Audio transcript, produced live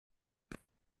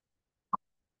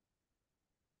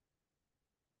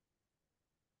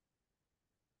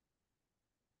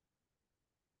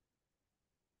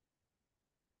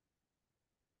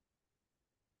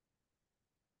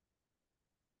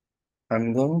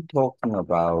I'm going to talking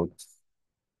about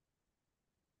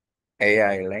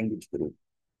AI language group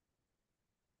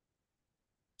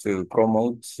to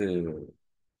promote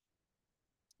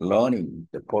learning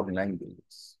the foreign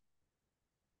languages.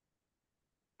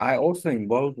 I also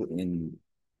involved in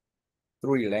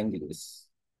three languages,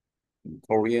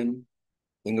 Korean,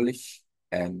 English,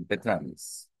 and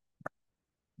Vietnamese.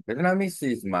 Vietnamese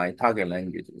is my target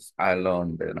language. I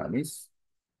learned Vietnamese.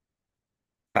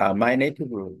 My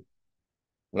native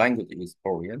language is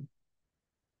Korean.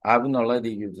 I've been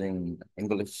already using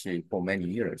English for many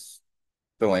years.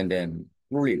 So, and then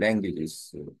three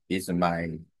languages is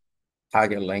my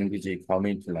target language,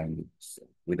 community language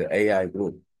with the AI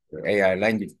group, the AI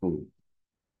language group.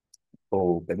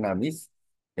 So Vietnamese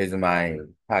is my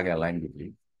target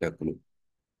language, the group.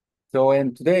 So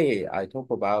and today I talk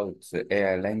about the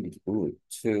AI language group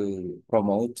to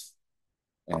promote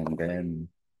and then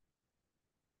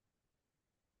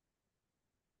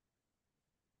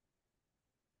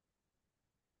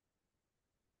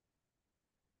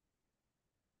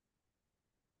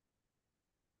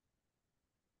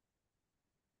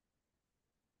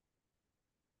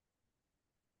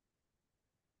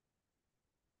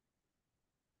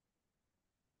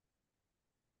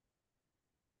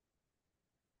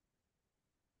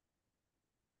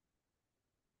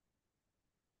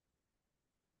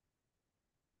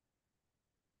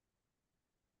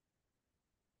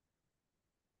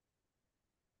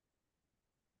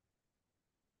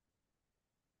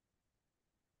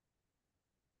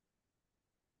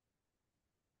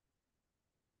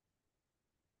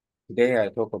today I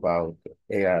talk about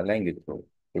AI language group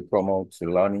to promote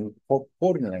learning for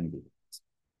foreign language.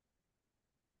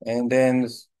 And then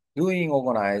doing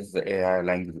organize the AI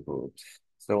language groups.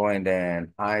 So and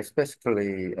then I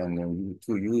specifically and then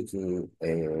to use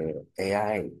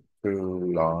AI to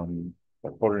learn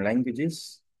the foreign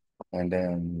languages, and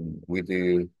then with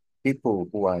the people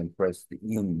who are interested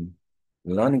in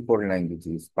learning foreign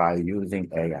languages by using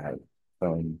AI.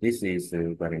 So this is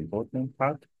a very important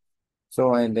part.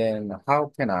 So and then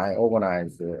how can I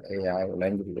organize the AI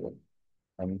language group?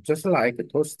 Just like a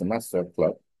Toastmaster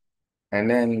Club. And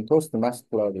then Toastmasters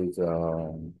Club is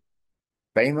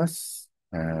famous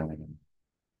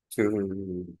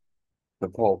to the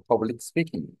public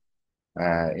speaking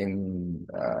in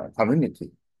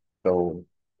community. So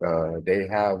they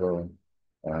have a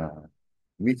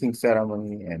meeting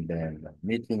ceremony and then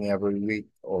meeting every week,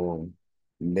 or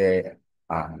they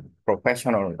are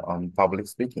professional on public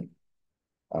speaking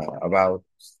about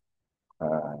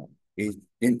uh, in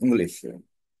English.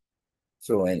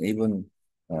 So and even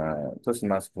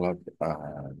Toastmasters Club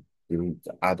use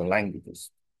other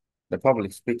languages. The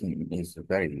public speaking is a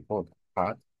very important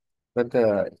part. But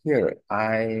here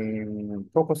I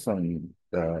focus on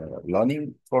the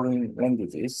learning foreign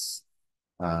languages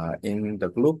in the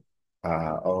group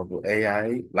of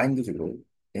AI language group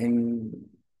in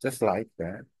just like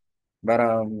that. But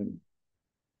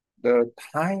the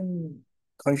time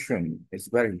constraint is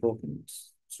very important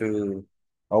to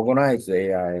organize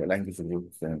AI language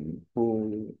groups and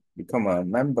who become a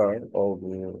member of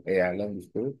the AI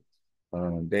language group.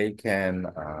 They can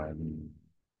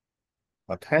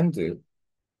attend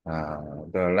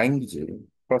the language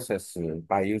process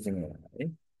by using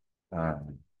AI.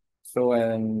 So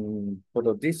and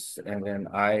for this, and then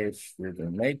I should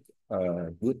make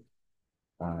a good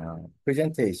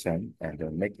presentation and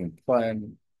making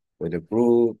plan with a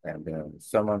group and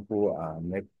someone who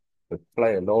make the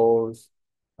play roles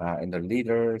and the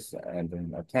leaders and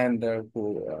then attender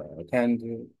who attend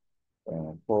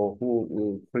for who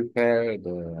will prepare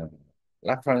the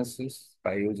references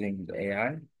by using the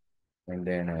AI, and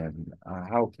then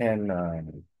how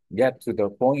can get to the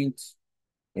point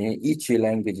in each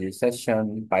language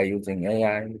session by using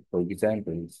AI, for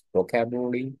example,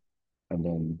 vocabulary and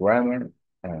then grammar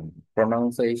and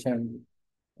pronunciation,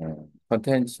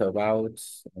 contents about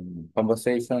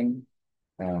conversation,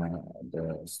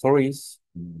 the stories.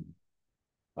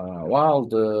 While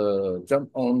the jump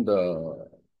on the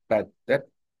that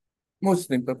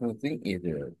most important thing is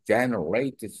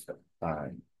generated uh,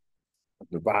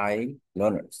 by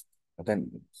learners. And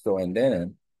then, so and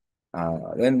then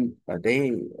when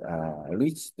they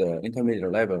reach the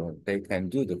intermediate level, they can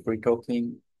do the free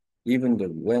talking. Even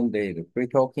when they the free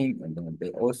talking, and then they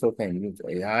also can use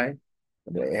AI.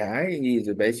 The AI is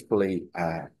basically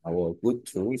our good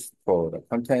tools for the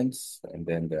contents, and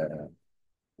then the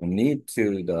need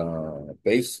to the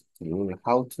base to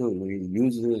how to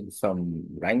use some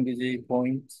language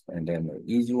points, and then the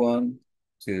easy one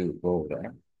to go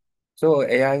there. So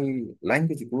AI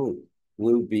language group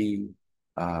will be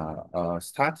a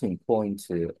starting point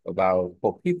about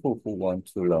for people who want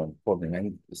to learn foreign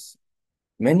languages.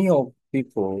 Many of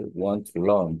people want to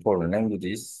learn foreign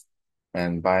languages,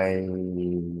 and by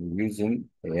using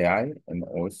AI, and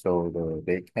also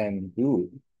they can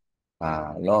do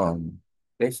learn.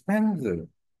 They spend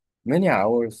many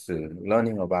hours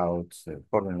learning about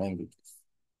foreign languages,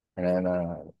 and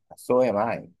so am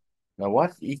I. Now,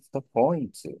 what is the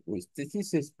point?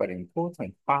 This is very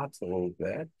important part of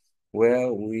that,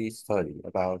 where we study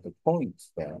about the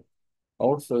points there.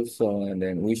 Also, so and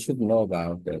then we should know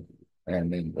about that.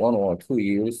 And in 1 or 2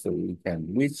 years, so we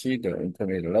can reach the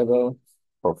intermediate level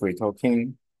for free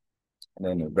talking,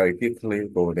 and then very quickly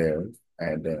go there.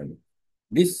 And then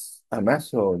this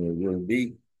method will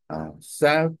be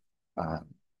self uh,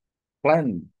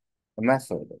 planned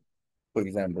method. For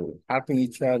example, helping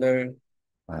each other,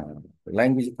 uh,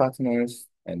 language partners,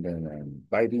 and then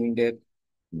by doing that,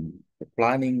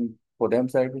 planning for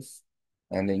themselves,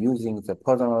 and then using the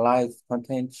personalized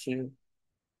content.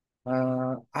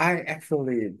 I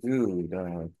actually do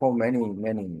for many,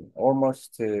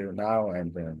 almost now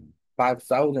and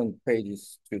 5,000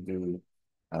 pages to do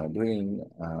doing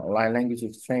online language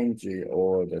exchange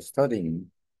or the studying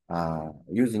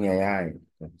using AI.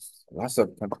 There's lots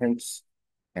of contents,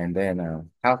 and then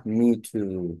help me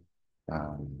to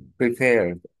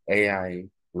prepare AI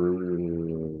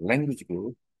language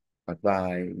group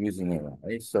by using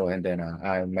AI. So, and then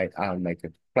I'll make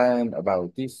a plan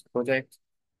about this project.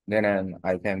 Then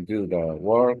I can do the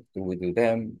work with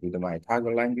them with my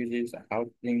target languages,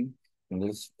 helping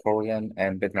English, Korean,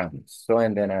 and Vietnamese. So,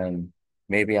 and then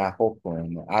maybe I hope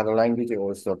other language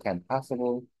also can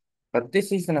possible. But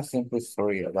this isn't a simple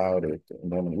story about it.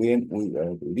 And then we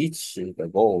reach the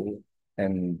goal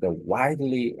and the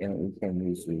widely, and we can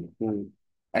use it to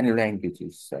any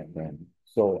languages. And then,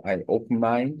 so I open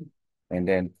mind and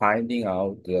then finding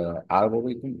out the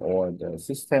algorithm or the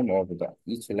system of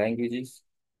each languages.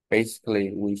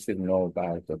 Basically, we should know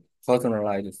about the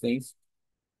personalized things.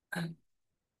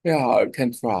 Yeah, I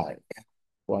can try.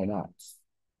 Why not?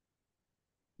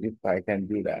 If I can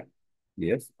do that.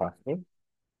 Yes, possible.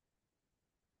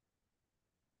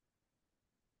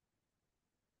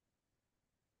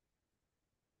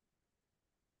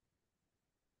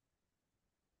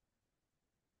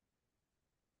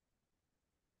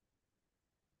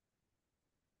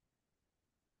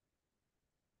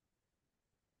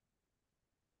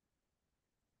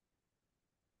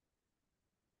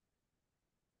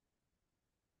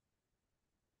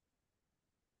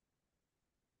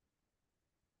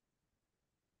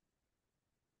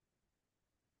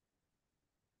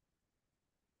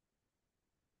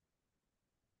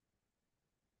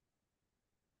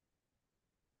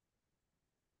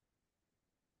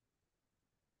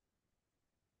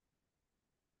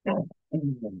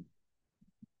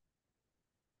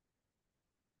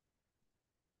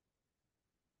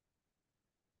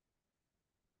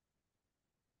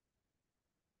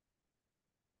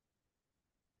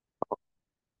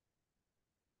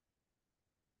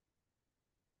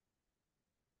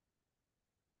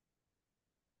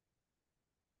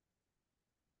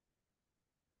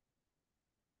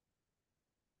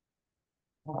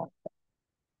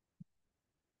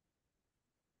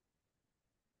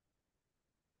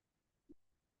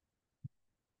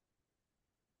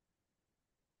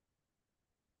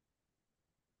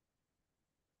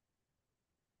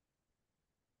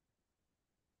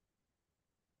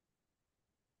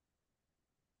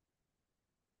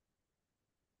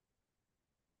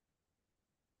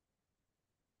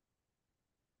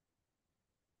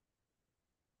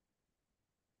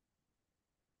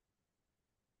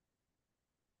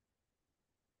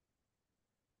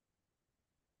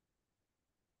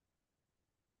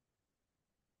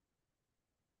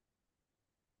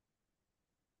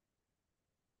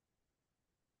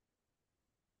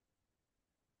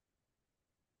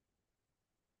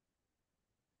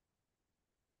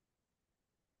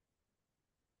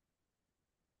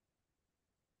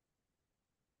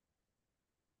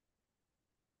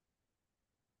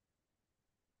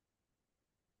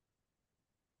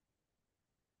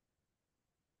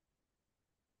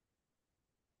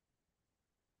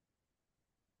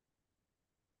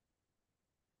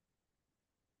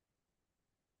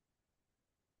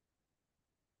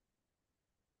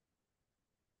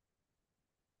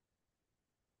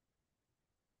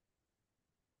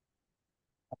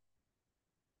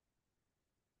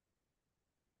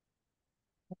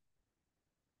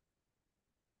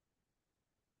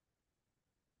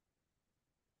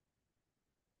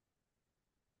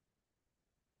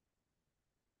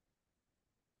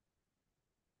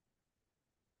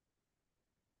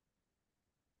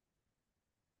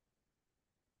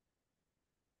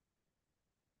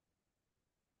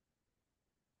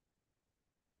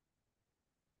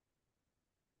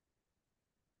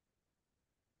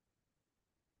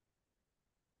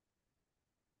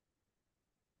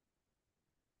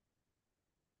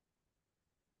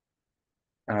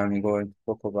 I'm going to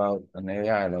talk about an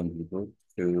AI language group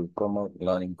to promote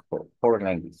learning foreign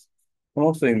language. I'm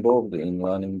also involved in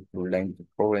learning through language,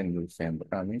 foreign language and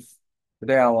programming.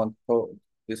 Today, I want to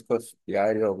discuss the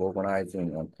idea of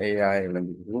organizing an AI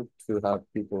language group to help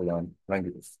people learn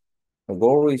languages. The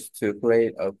goal is to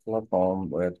create a platform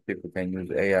where people can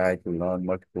use AI to learn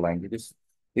multiple languages.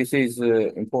 This is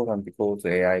important because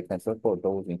AI can support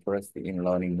those interested in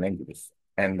learning languages,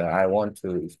 and I want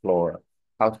to explore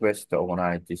how to best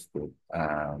organize this group.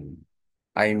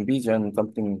 I envision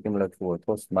something similar to a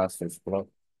Toastmasters club,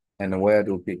 and where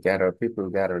do people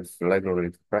gather regularly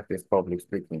to practice public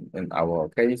speaking. In our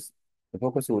case, the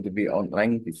focus would be on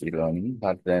language learning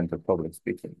rather than the public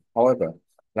speaking. However,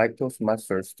 like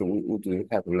Toastmasters, would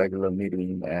have regular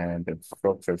meeting and the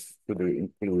structures to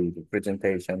include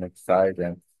presentation, exercise,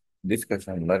 and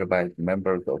discussion led by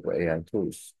members of AI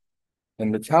tools.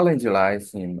 And the challenge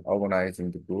lies in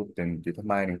organizing the group and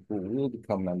determining who will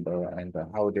become member and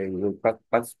how they will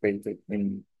participate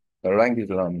in the language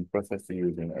learning process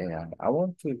using AI. I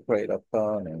want to create a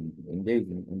fun and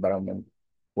engaging environment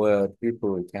where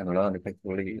people can learn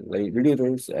effectively.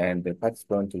 Leaders and the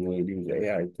participants will use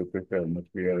AI to prepare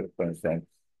material, and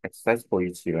exercise for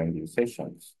each language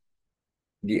sessions.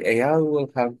 The AI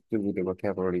will help to with the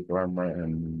vocabulary, grammar,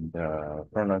 and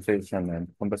pronunciation and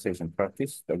conversation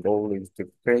practice. The goal is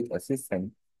to create a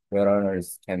system where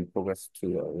learners can progress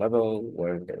to a level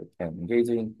where they can engage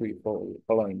in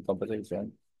following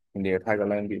conversation in their target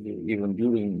language. Even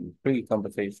during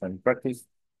pre-conversation practice,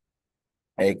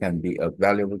 AI can be a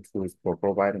valuable tool for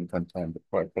providing content,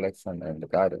 for collection, and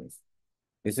guidance.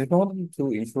 It's important to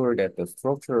ensure that the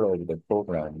structure of the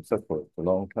program supports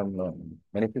long-term learning.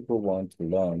 Many people want to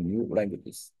learn new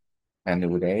languages, and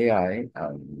with AI,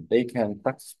 they can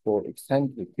practice for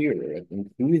extended period,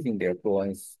 increasing their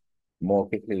fluency more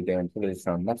quickly than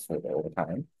traditional method over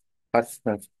time.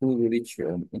 Participants who reach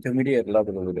an intermediate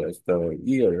level with us the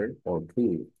year or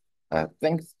two,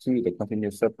 thanks to the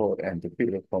continuous support and the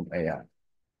feedback from AI.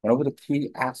 One of the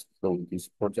key aspects of this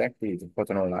project is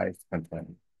personalized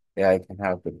content. AI can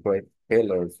help to create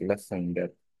tailored lessons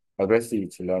that address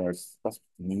each learner's specific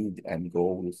need and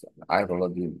goals. I've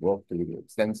already worked with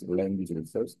extensive language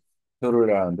research, total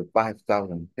around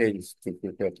 5,000 pages to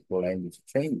prepare for language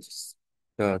changes.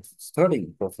 The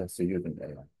studying process using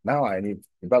AI. Now I need to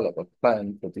develop a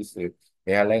plan for this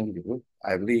AI language group.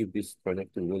 I believe this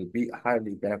project will be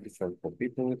highly beneficial for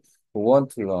people who want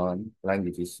to learn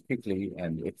languages quickly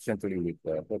and efficiently with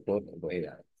the support of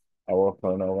AI. I work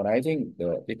on organizing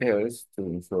the details to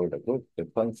ensure the group the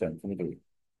function smoothly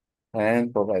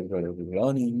and provide a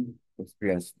learning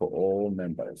experience for all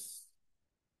members.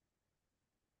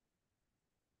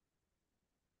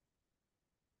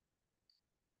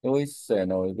 Tôi sẽ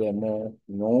nói về một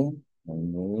nhóm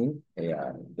ngôn ngữ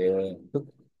AI để giúp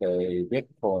cái viết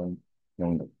phồn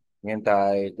ngôn ngữ. Hiện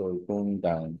tại tôi cũng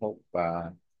đang học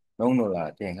và ngôn ngữ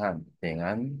là tiếng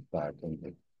Anh và tiếng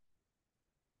Việt.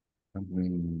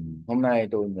 Hôm nay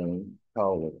tôi muốn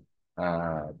thảo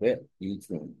viết ý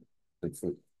tưởng thực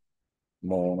sự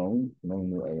một ngôn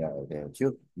ngữ AI để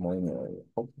trước mỗi người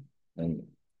học.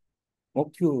 mục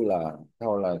tiêu là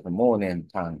theo là cái mô nền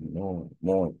tảng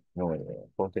rồi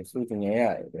có thể sử dụng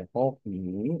AI để học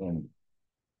ngữ.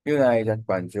 Điều này rất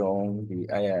quan trọng vì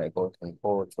AI có thể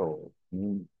hỗ trợ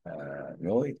những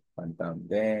người quan tâm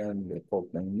đến việc học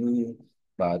ngữ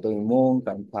và tôi muốn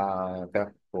khám phá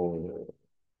các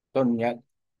tốt nhất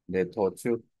để tổ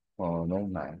chức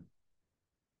nông này.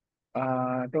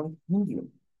 Trong ứng dụng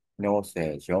nó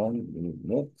sẽ chọn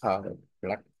một khá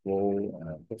lạc vô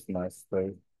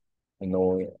Toastmasters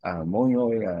nội mỗi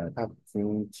người các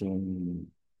chương trình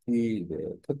thi để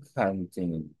thực hành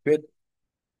trình thuyết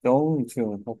trong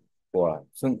trường học của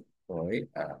chúng với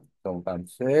tổng tam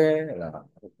sẽ là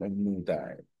nền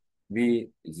tảng vì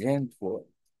gen của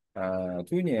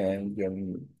tuy nhiên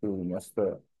dùng từ master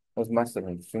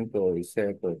của chúng tôi sẽ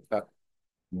có các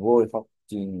buổi học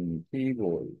trình thi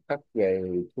buổi các về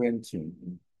tuyên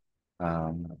trình à,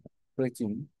 tuyên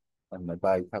trình là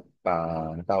bài tập và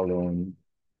thảo luận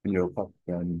nhiều học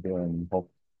trường học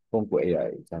công cụ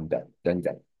AI chân chân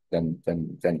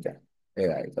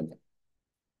AI chân chân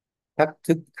thách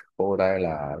thức ở đây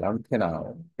là làm thế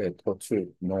nào để thực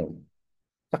sự nội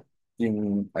tất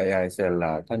nhiên AI sẽ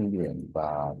là thành viên và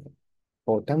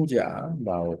họ tham gia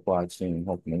vào quá trình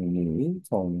học ngôn ngữ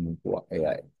trong của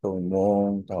AI tôi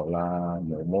muốn thảo là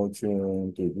một môi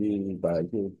trường tự vi và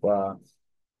hiệu quả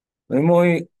với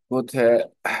mỗi có thể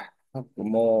học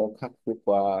mô khắc phục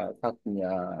qua các nhà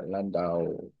lãnh đạo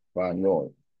và nội.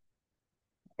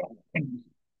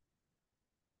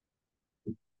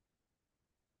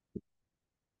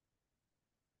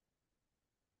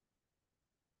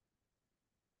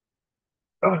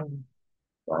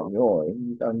 Đúng rồi,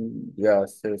 tâm giờ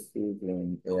sẽ sử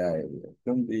dụng AI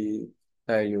chuẩn bị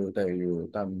tài liệu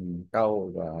tầm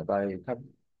cao và tay thấp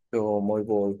cho mỗi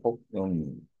buổi học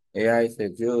dùng. AI sẽ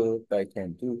giúp cải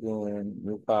thiện tư duy,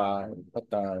 nhu cầu, phát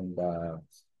triển và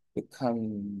thực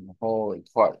hành hội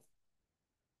thoại.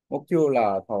 Mục tiêu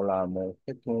là tạo là một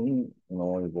hệ thống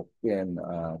nội bộ viên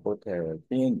có thể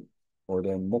tin hội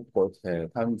đồng mục có thể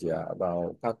tham gia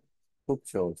vào các cuộc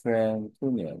trò chuyện thử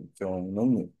nghiệm trong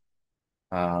nông nghiệp.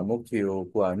 Mục tiêu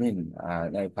của mình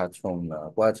này là trong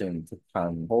quá trình thực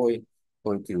hành hội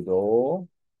tiểu đó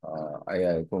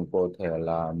AI cũng có thể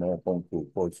là một công cụ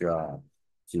hỗ trợ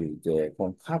chỉ để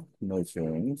cung cấp nội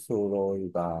dung số rồi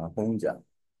và hướng dẫn.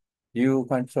 Điều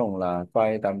quan trọng là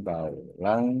phải đảm bảo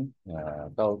rằng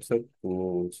tổ chức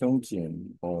của chương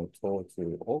trình có tổ chức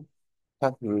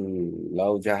các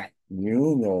lâu dài như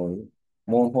nội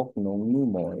môn học nông như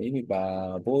mới và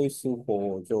bồi sư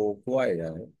phụ cho quay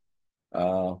lại.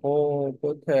 Họ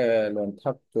có thể luôn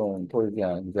tập trung thời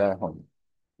gian dài hơn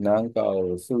nâng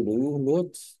cao xử lý lút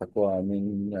của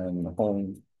mình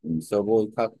hơn so với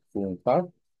các phương pháp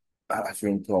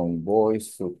truyền thống với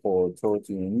sự phổ cho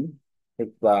chính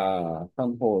và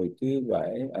tham hội thứ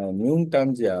bảy những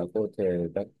tham gia có thể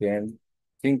thực hiện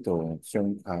chính thống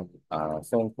xung khắc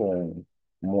song phương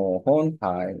một hôn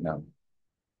thái nào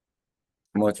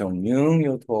một trong những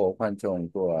yếu tố quan trọng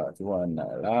của chú anh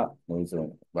là nội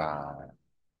dung và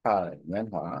khả năng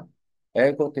hóa.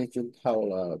 Em có thể chụp thảo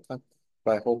là các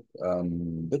bài học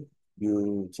đức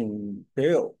như chỉnh,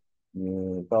 theo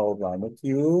như câu và mất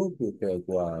thiếu cụ thể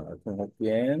của từng học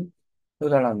viên. Tôi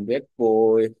đã làm biết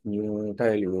bồi như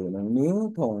tài liệu năng nước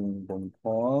thông đồng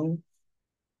thoáng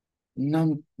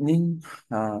năm ninh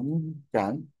ninh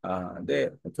chán để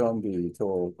chuẩn bị cho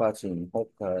quá trình học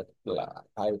là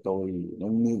thay tôi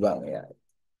giống như vậy.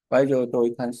 Bây giờ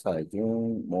tôi đang sử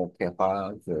dụng một cái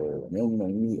khóa rồi nhưng mà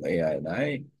như AI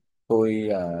này tôi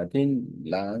tin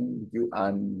là dự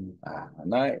án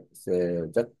này sẽ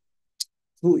rất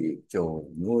hữu ích cho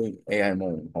người AI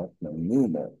một hoặc là như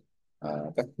một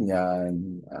các nhà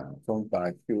trong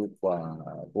bài hiệu quả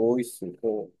với sự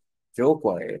hỗ trợ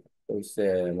của AI. Tôi sẽ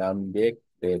làm việc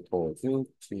để tổ chức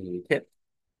chi tiết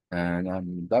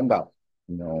làm đảm bảo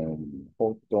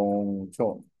hoạt động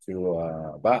chọn chưa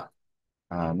ba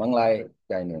mang lại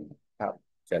cái niềm học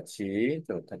giá trị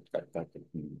cho tất cả các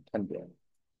thành viên.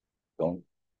 Đúng,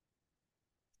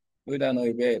 tôi đã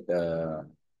nói về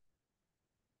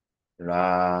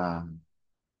là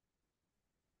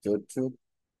chút chút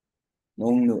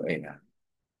ngôn ngữ ấy